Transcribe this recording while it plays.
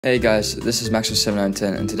Hey guys, this is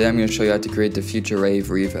Max7910 and today I'm going to show you how to create the future Rave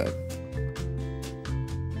reverb.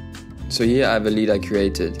 So here I have a lead I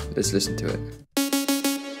created, let's listen to it.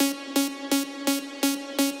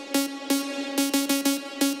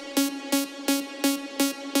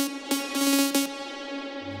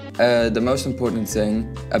 The most important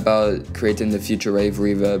thing about creating the future Rave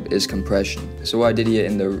reverb is compression. So what I did here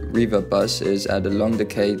in the reverb bus is add a long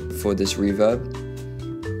decay for this reverb.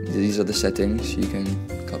 These are the settings, you can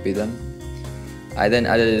copy them. I then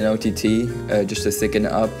added an OTT just to thicken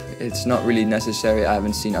it up. It's not really necessary, I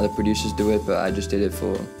haven't seen other producers do it, but I just did it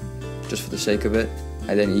just for the sake of it.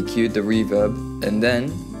 I then EQ'd the reverb, and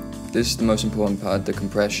then, this is the most important part, the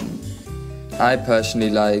compression. I personally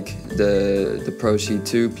like the Pro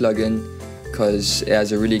C2 plugin because it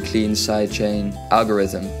has a really clean sidechain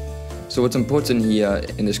algorithm. So what's important here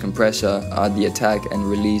in this compressor are the attack and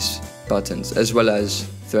release buttons, as well as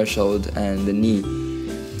threshold and the knee.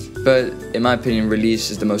 But in my opinion,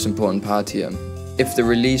 release is the most important part here. If the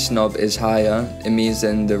release knob is higher, it means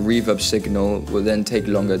then the reverb signal will then take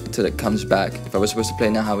longer till it comes back. If I was supposed to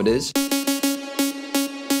play now how it is,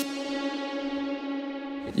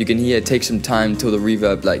 you can hear it take some time till the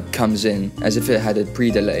reverb comes in, as if it had a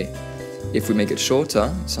pre-delay. If we make it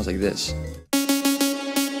shorter, it sounds like this.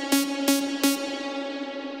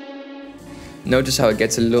 Notice how it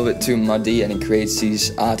gets a little bit too muddy and it creates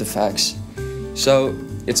these artifacts. So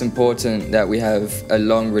it's important that we have a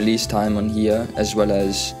long release time on here, as well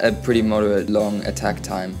as a pretty moderate long attack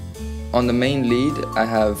time. On the main lead, I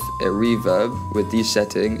have a reverb with these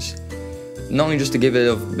settings, not only just to give it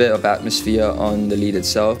a bit of atmosphere on the lead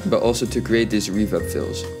itself, but also to create these reverb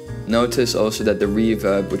fills. Notice also that the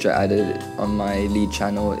reverb which I added on my lead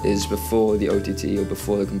channel is before the OTT or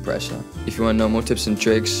before the compressor. If you want to know more tips and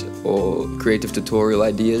tricks or creative tutorial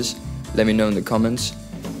ideas, let me know in the comments.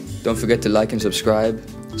 Don't forget to like and subscribe.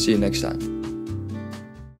 See you next time.